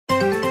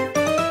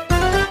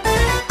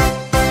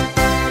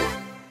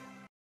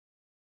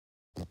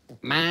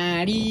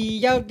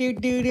Mario do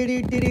do do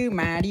do do do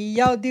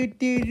Mario do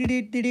do do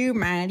do do do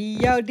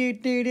Mario do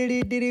do do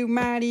do do do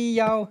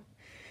Mario.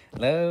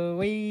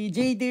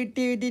 Luigi do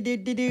do do do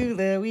do do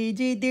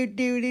Luigi do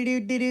do do do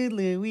do do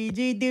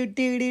Luigi do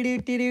do do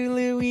do do do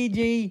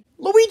Luigi.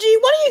 Luigi,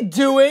 what are you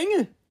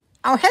doing?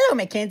 Oh, hello,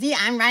 Mackenzie.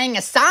 I'm writing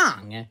a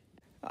song.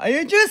 Are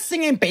you just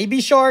singing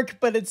Baby Shark,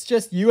 but it's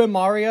just you and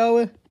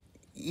Mario?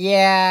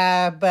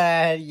 Yeah,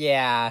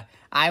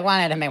 I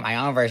wanted to make my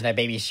own version of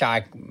Baby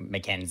Shark,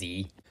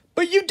 Mackenzie.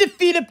 But you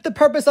defeated the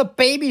purpose of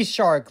Baby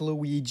Shark,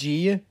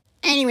 Luigi.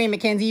 Anyway,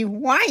 Mackenzie,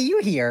 why are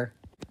you here?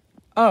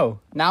 Oh,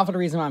 now for the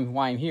reason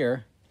why I'm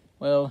here.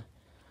 Well,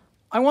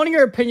 I want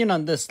your opinion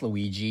on this,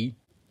 Luigi.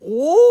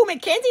 Oh,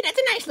 Mackenzie, that's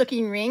a nice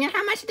looking ring.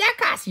 How much did that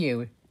cost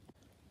you?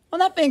 Well,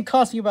 that thing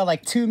cost me about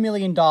like $2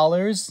 million.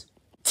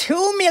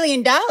 $2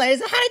 million? How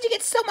did you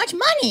get so much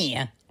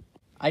money?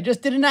 I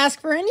just didn't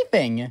ask for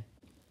anything.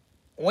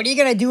 What are you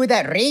gonna do with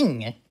that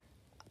ring?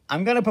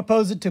 I'm gonna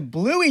propose it to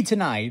Bluey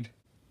tonight.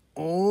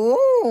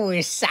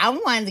 Ooh,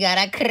 someone's got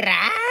a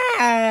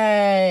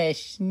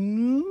crush.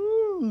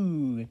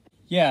 Ooh.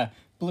 Yeah,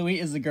 Bluey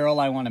is the girl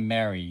I want to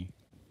marry.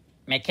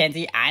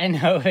 Mackenzie, I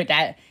don't know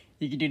that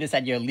you can do this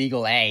at your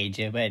legal age,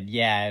 but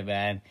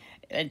yeah,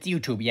 it's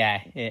YouTube,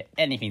 yeah,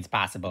 anything's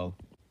possible.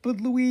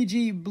 But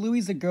Luigi,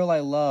 Bluey's the girl I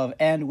love,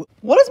 and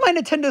what is my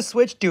Nintendo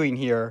Switch doing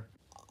here?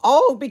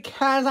 Oh,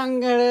 because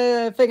I'm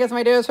gonna figure some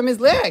ideas from his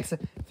lyrics.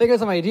 Figure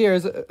some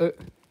ideas.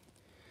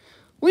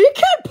 Well, you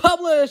can't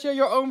publish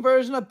your own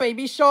version of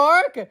Baby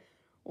Shark.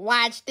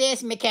 Watch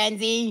this,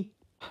 Mackenzie.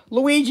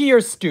 Luigi,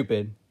 you're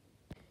stupid.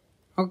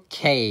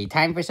 Okay,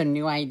 time for some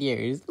new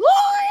ideas. Luigi!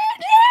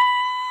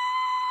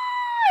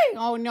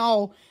 Oh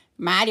no,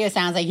 Mario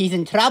sounds like he's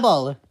in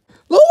trouble.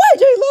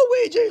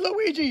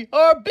 Luigi!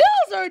 Our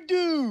bills are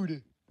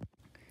due!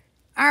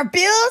 Our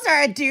bills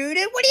are due?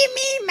 What do you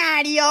mean,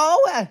 Mario?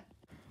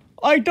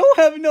 I don't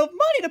have enough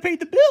money to pay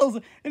the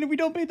bills, and if we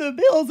don't pay the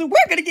bills,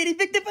 we're gonna get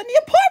evicted from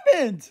the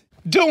apartment!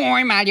 Don't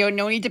worry, Mario,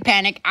 no need to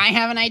panic. I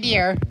have an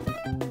idea.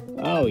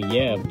 Oh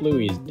yeah,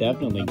 Bluey's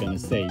definitely gonna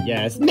say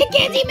yes.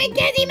 Mackenzie!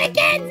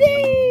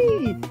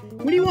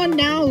 What do you want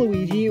now,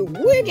 Luigi?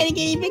 We're gonna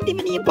get evicted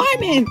from the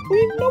apartment.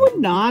 No, we're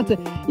not.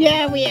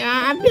 Yeah, we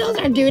are. Our bills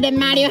are due and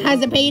Mario has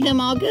to pay them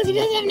all because he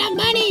doesn't have enough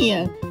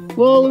money.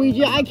 Well,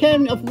 Luigi, I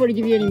can't afford to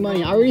give you any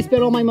money. I already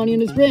spent all my money on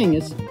this ring.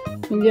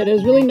 Yeah,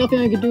 there's really nothing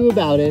I could do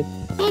about it.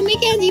 Oh,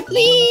 Mackenzie,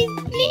 please.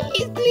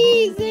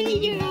 I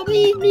need your help.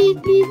 Please.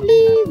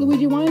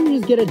 Luigi, why don't you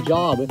just get a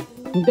job?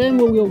 And then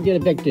we'll get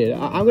evicted.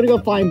 I'm gonna go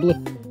find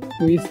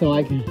Bluey so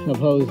I can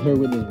oppose her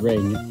with this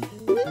ring.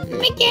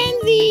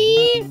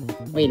 Mackenzie!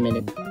 Wait a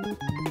minute.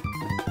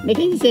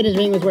 Mackenzie said his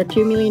ring was worth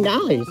 $2 million.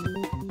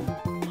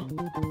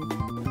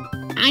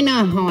 I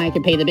know how I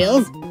can pay the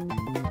bills.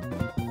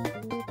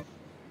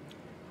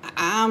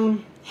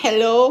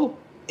 Hello?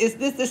 Is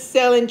this the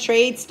sell and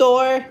trade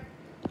store?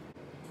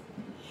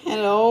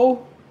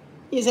 Hello?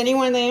 Is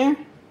anyone there?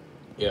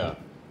 Yeah.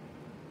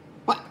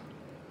 What?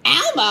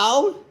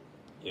 Elmo?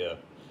 Yeah.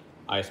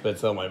 I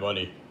spent all my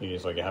money. You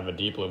just have a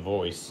deep blue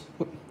voice.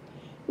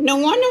 No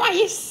wonder why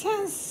you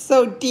sound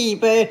so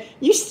deep. You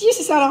used to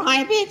sound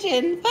high pitch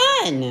and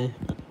fun.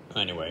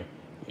 Anyway,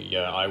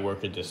 yeah, I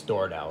work at this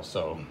store now,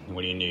 so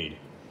what do you need?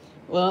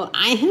 Well,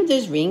 I have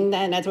this ring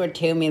that's worth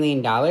 $2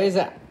 million.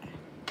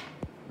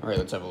 Alright,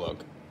 let's have a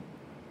look.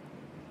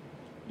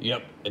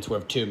 Yep, it's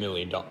worth $2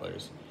 million.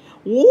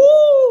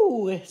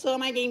 Woo! So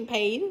am I getting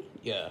paid?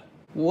 Yeah.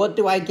 What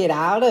do I get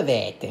out of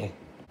it?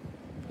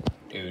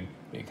 Dude,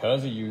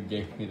 because you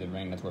gave me the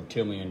ring that's worth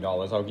 $2 million,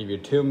 I'll give you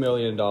 $2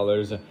 million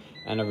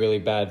and a really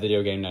bad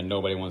video game that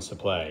nobody wants to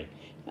play.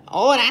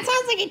 Oh, that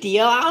sounds like a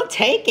deal. I'll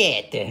take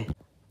it.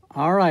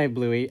 Alright,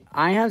 Bluey.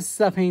 I have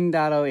something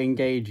that'll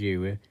engage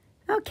you.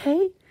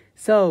 Okay.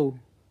 So,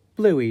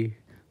 Bluey,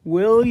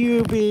 will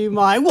you be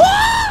my... What?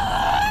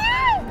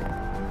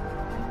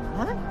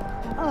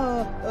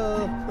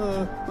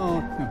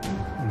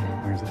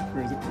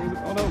 Where is it?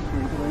 Oh no,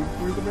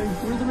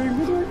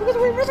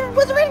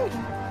 where's the ring?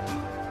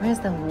 Where's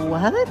the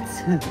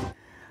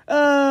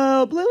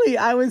what? Bluey,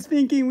 I was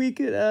thinking we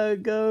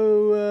could,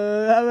 go,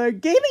 have a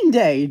gaming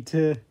date.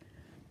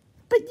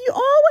 But you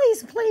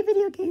always play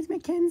video games,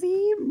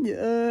 Mackenzie.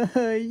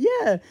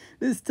 Yeah,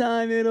 this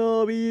time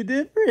it'll be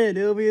different.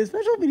 It'll be a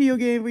special video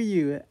game for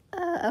you.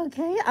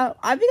 Okay.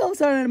 I think I'll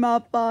start in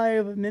about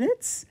 5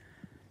 minutes.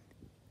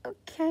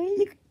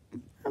 Okay,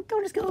 I'll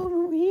just go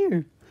over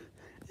here.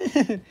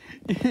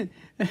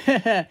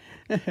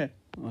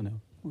 Oh no,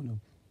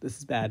 this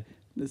is bad.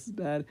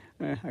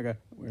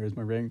 Where's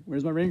my ring?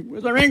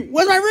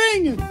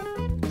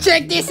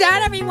 Check this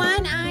out,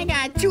 everyone. I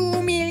got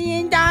 $2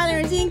 million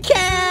in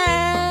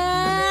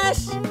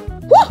cash.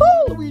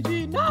 Woohoo,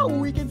 Luigi! Now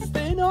we can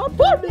stay in our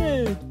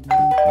apartment.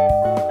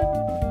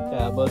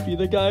 That must be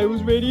the guy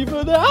who's ready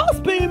for the house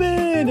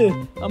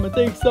payment. I'm gonna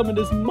take some of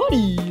this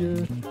money.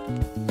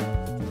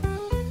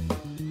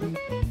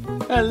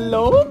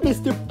 Hello,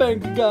 Mr.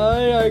 Bank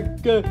Guy. I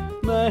got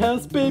my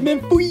house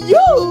payment for you.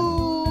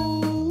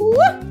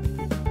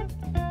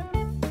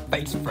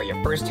 Thanks for your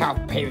first half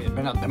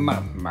payment of the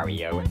month,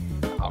 Mario.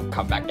 I'll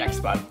come back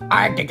next month.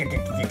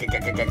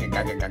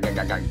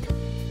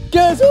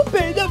 Guess who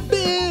paid the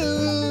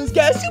bills?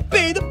 Guess who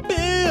paid the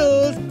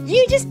bills?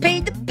 You just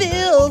paid the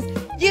bills.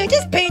 You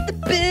just paid the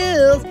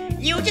bills.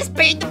 You just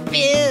paid the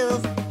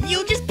bills.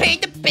 You just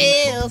paid the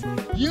bills.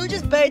 You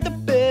just paid the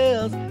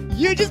bills.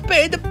 You just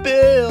paid the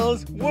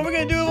bills. What are we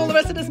gonna do with all the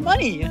rest of this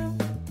money?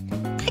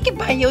 I can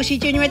buy Yoshi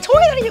Jr. a toy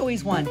that he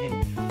always wanted.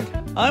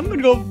 I'm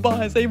gonna go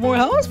save more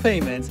house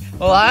payments.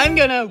 Well, I'm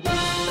gonna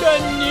the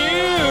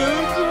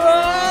new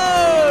throne.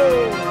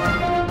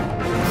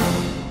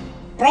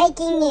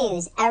 Breaking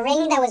news. A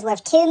ring that was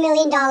worth $2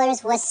 million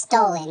was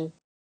stolen.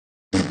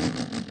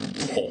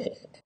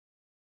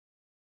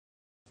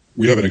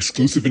 We have an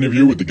exclusive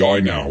interview with the guy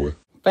now.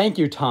 Thank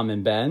you, Tom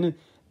and Ben.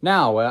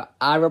 Now,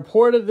 I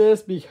reported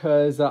this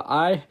because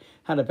I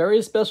had a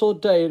very special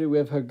date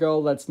with a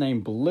girl that's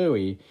named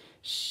Bluey.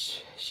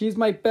 She's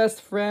my best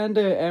friend,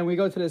 and we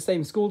go to the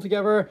same school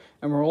together,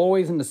 and we're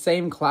always in the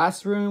same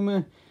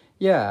classroom.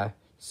 Yeah,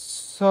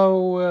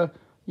 so,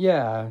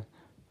 yeah.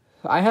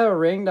 I had a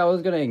ring that I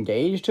was going to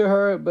engage to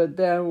her, but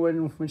then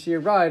when she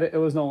arrived, it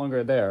was no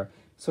longer there.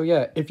 So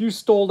yeah, if you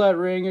stole that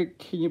ring,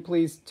 can you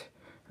please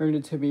turn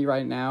it to me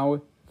right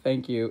now?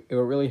 Thank you. It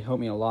would really help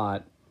me a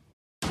lot.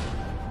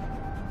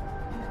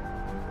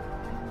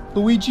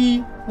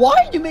 Luigi, why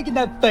are you making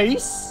that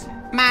face?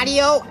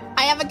 Mario,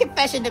 I have a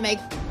confession to make.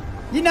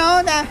 You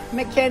know that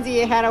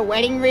Mackenzie had a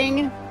wedding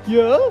ring?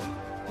 Yeah?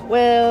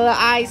 Well,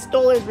 I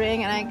stole his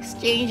ring and I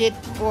exchanged it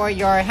for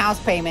your house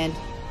payment.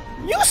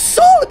 You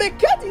sold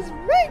Mackenzie's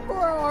ring for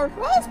our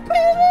house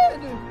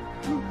payment?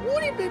 What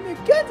do you think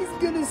Mackenzie's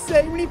gonna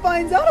say when he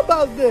finds out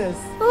about this?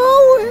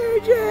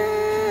 Luigi!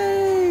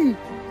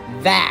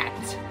 That.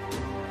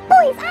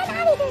 Boys, I'm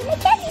out of here.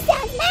 Mackenzie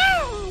sounds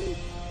mad.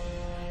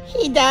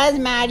 He does,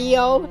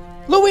 Mario.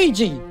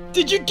 Luigi,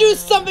 did you do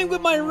something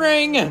with my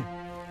ring?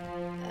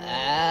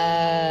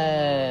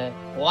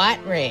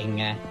 What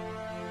ring?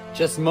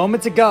 Just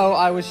moments ago,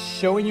 I was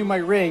showing you my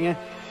ring,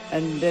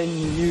 and then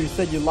you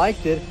said you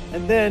liked it,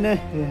 and then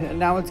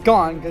now it's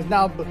gone, because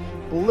now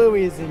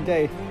Bluey is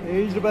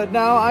engaged. But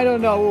now I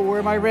don't know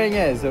where my ring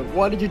is.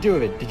 What did you do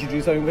with it? Did you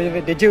do something with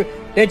it? Did you?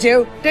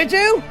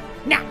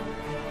 No.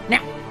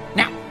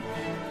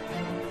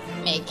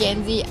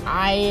 Mackenzie,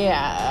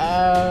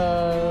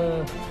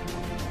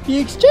 He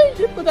exchanged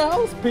it for the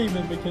house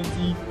payment,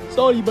 Mackenzie.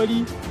 Sorry,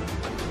 buddy.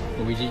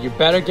 Luigi, you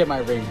better get my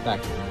ring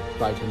back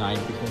by tonight,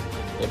 because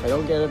if I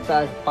don't get it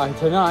back by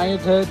tonight,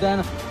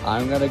 then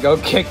I'm gonna go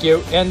kick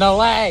you in the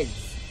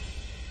legs.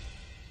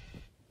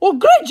 Well,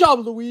 great job,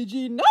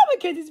 Luigi. Now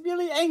Mackenzie's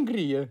really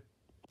angry.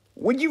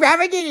 would you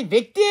rather get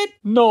evicted?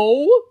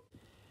 No.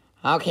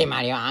 Okay,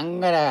 Mario,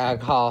 I'm gonna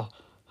call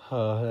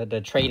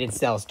the trade and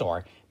sell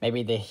store.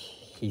 Maybe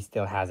he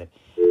still has it.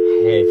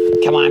 Hey,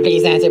 come on,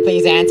 please answer,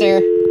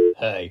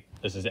 Hey,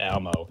 this is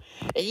Elmo.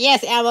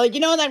 Yes, Elmo, you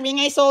know that ring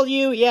I sold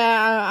you?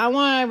 Yeah, I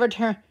want to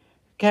return.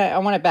 Okay, I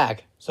want it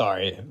back.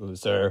 Sorry,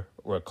 sir,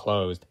 we're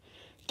closed.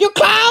 You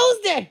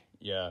closed?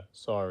 Yeah,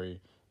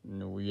 sorry.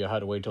 We had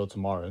to wait till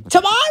tomorrow.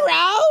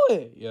 Tomorrow?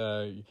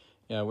 Yeah,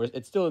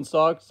 it's still in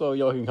stock, so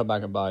y'all can come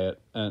back and buy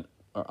it. And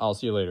I'll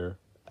see you later.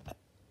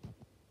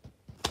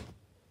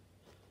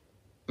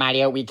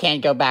 Mario, we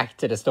can't go back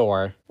to the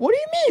store. What do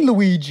you mean,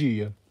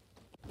 Luigi?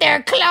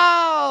 They're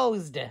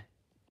closed!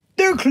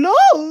 They're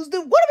closed?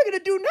 What are we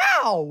gonna do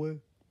now?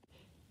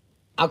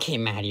 Okay,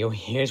 Mario,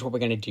 here's what we're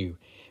gonna do.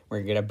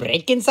 We're gonna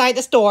break inside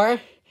the store,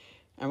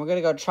 and we're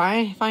gonna go try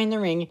and find the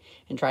ring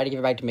and try to give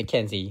it back to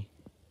Mackenzie.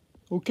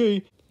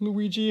 Okay,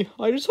 Luigi,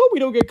 I just hope we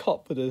don't get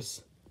caught for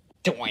this.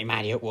 Don't worry,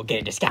 Mario, we'll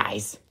get a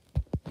disguise.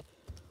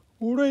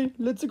 Alright,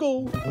 let's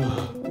go.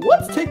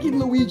 What's taking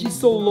Luigi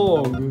so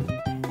long?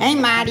 Hey,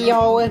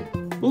 Mario!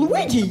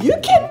 Luigi, you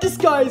can't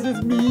disguise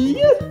as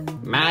me!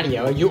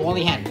 Mario, you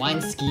only had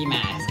one ski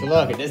mask.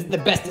 Look, this is the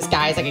best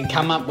disguise I can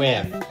come up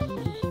with.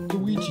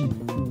 Luigi,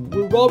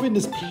 we're robbing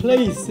this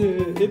place.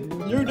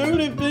 You're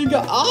gonna think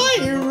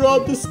I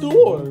robbed the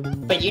store.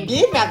 But you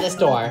did rob the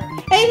store.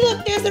 Hey,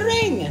 look, there's the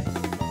ring!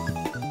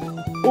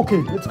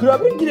 Okay, let's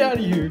grab it and get out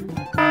of here.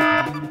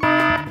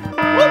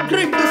 Oh,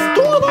 great, the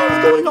store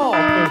alarm's going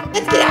off!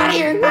 Let's get out of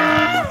here!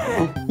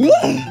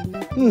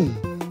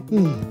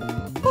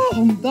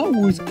 Oh, that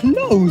was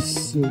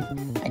close.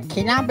 I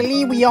cannot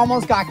believe we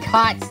almost got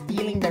caught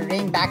stealing the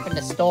ring back from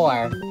the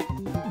store.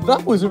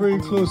 That was a very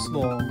close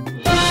one.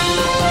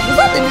 Was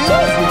that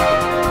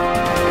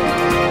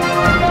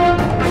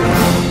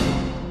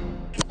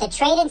The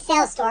trade and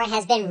sell store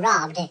has been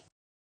robbed.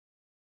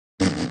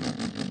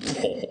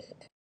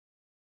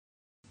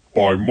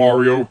 By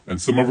Mario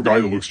and some other guy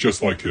that looks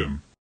just like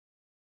him.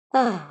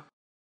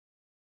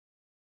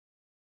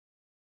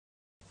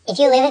 If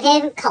you live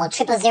with him, call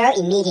 000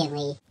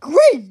 immediately.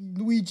 Great,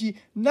 Luigi.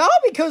 Now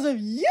because of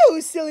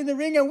you stealing the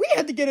ring and we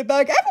had to get it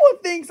back, everyone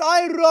thinks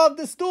I robbed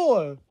the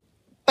store.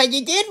 But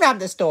you did rob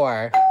the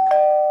store.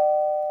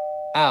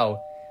 Oh,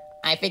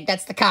 I think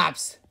that's the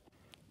cops.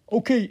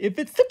 Okay, if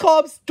it's the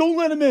cops, don't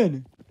let them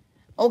in.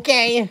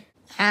 Okay.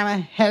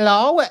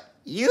 Hello?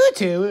 You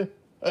two?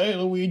 Hey,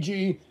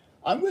 Luigi.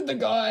 I'm with the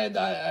guy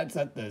that's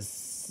at the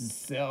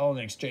sell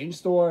and exchange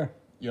store.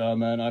 Yeah,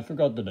 man, I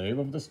forgot the name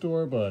of the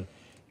store, but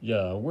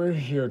yeah, we're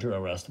here to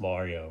arrest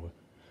Mario.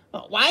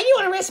 Why do you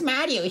want to arrest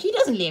Mario? He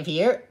doesn't live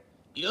here.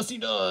 Yes, he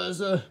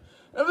does.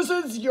 Ever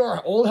since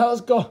your old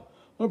house got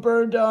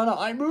burned down,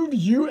 I moved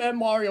you and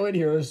Mario in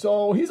here,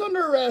 so he's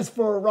under arrest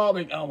for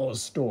robbing Elmo's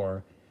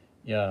store.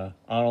 Yeah,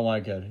 I don't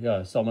like it.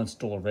 Yeah, someone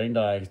stole a ring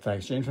that I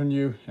exchanged from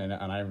you, and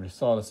I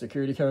saw the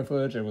security camera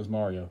footage, and it was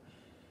Mario.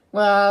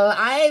 Well,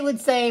 I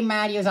would say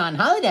Mario's on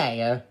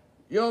holiday.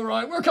 You're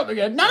right, we're coming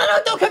in. No,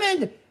 don't come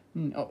in!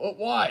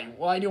 Why?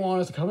 Why do you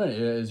want us to come in?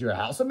 Is your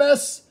house a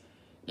mess?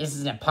 This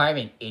is an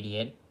apartment,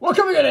 idiot. We're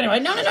coming in anyway.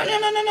 No.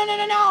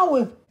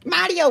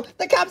 Mario,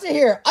 the cops are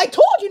here. I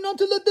told you not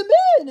to let them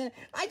in.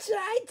 I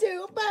tried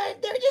to,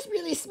 but they're just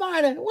really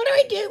smart. What do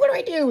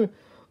I do?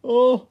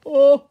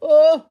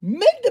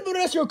 Make them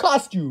arrest your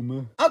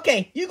costume.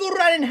 Okay, you go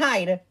run and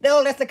hide.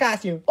 They'll arrest the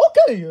costume.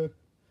 Okay.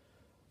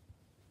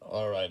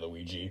 All right,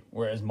 Luigi.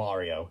 Where's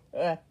Mario?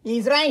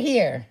 He's right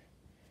here.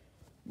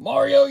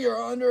 Mario,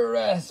 you're under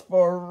arrest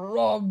for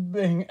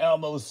robbing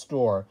Elmo's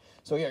store.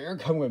 So yeah, you're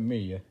coming with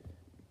me.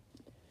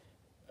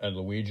 And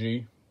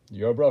Luigi,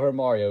 your brother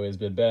Mario has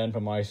been banned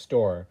from my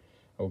store.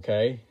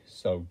 Okay?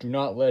 So do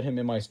not let him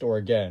in my store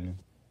again.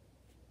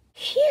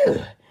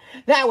 Phew!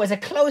 That was a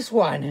close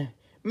one.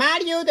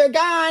 Mario, they're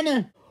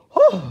gone.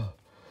 Oh,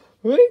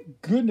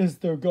 thank goodness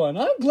they're gone.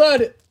 I'm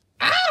glad.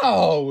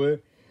 Ow!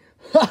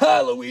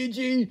 Haha,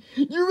 Luigi,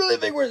 you really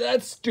think we're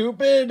that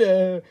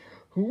stupid?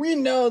 We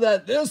know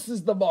that this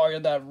is the Mario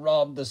that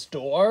robbed the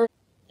store.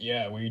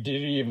 Yeah, we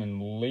didn't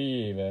even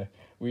leave.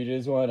 We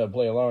just wanted to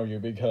play along with you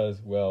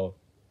because, well,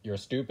 you're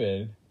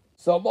stupid.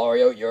 So,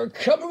 Mario, you're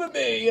coming with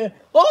me.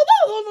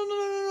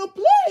 Oh, no,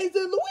 please,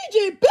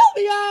 Luigi, bail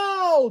me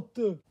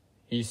out.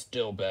 He's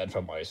still banned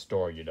from my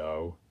store, you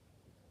know.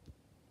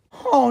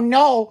 Oh,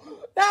 no,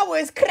 that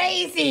was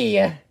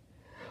crazy.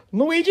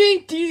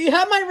 Luigi, do you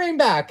have my ring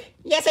back?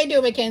 Yes, I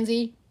do,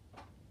 Mackenzie.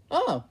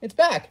 Oh, it's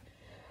back.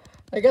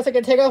 I guess I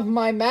can take off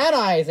my mad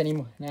eyes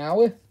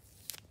now.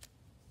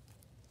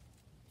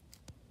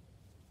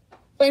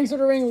 Thanks for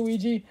the ring,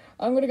 Luigi.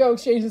 I'm gonna go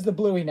exchange this to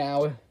Bluey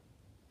now.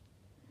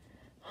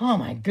 Oh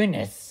my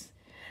goodness.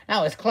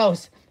 That was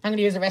close. I'm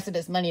gonna use the rest of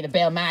this money to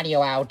bail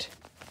Mario out.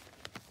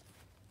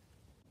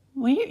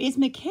 Where is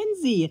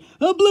Mackenzie?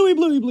 Oh, Bluey.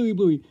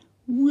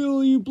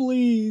 Will you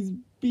please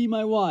be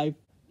my wife?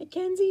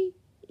 Mackenzie?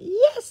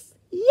 Yes,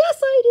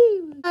 I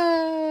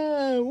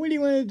do. What do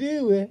you want to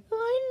do?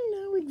 I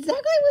know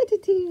exactly what to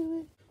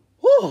do.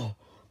 Oh,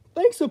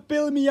 thanks for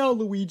bailing me out,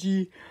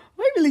 Luigi.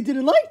 I really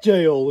didn't like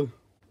jail.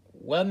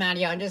 Well,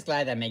 Mario, I'm just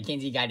glad that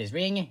Mackenzie got his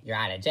ring. You're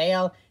out of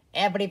jail.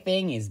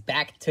 Everything is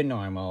back to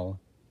normal.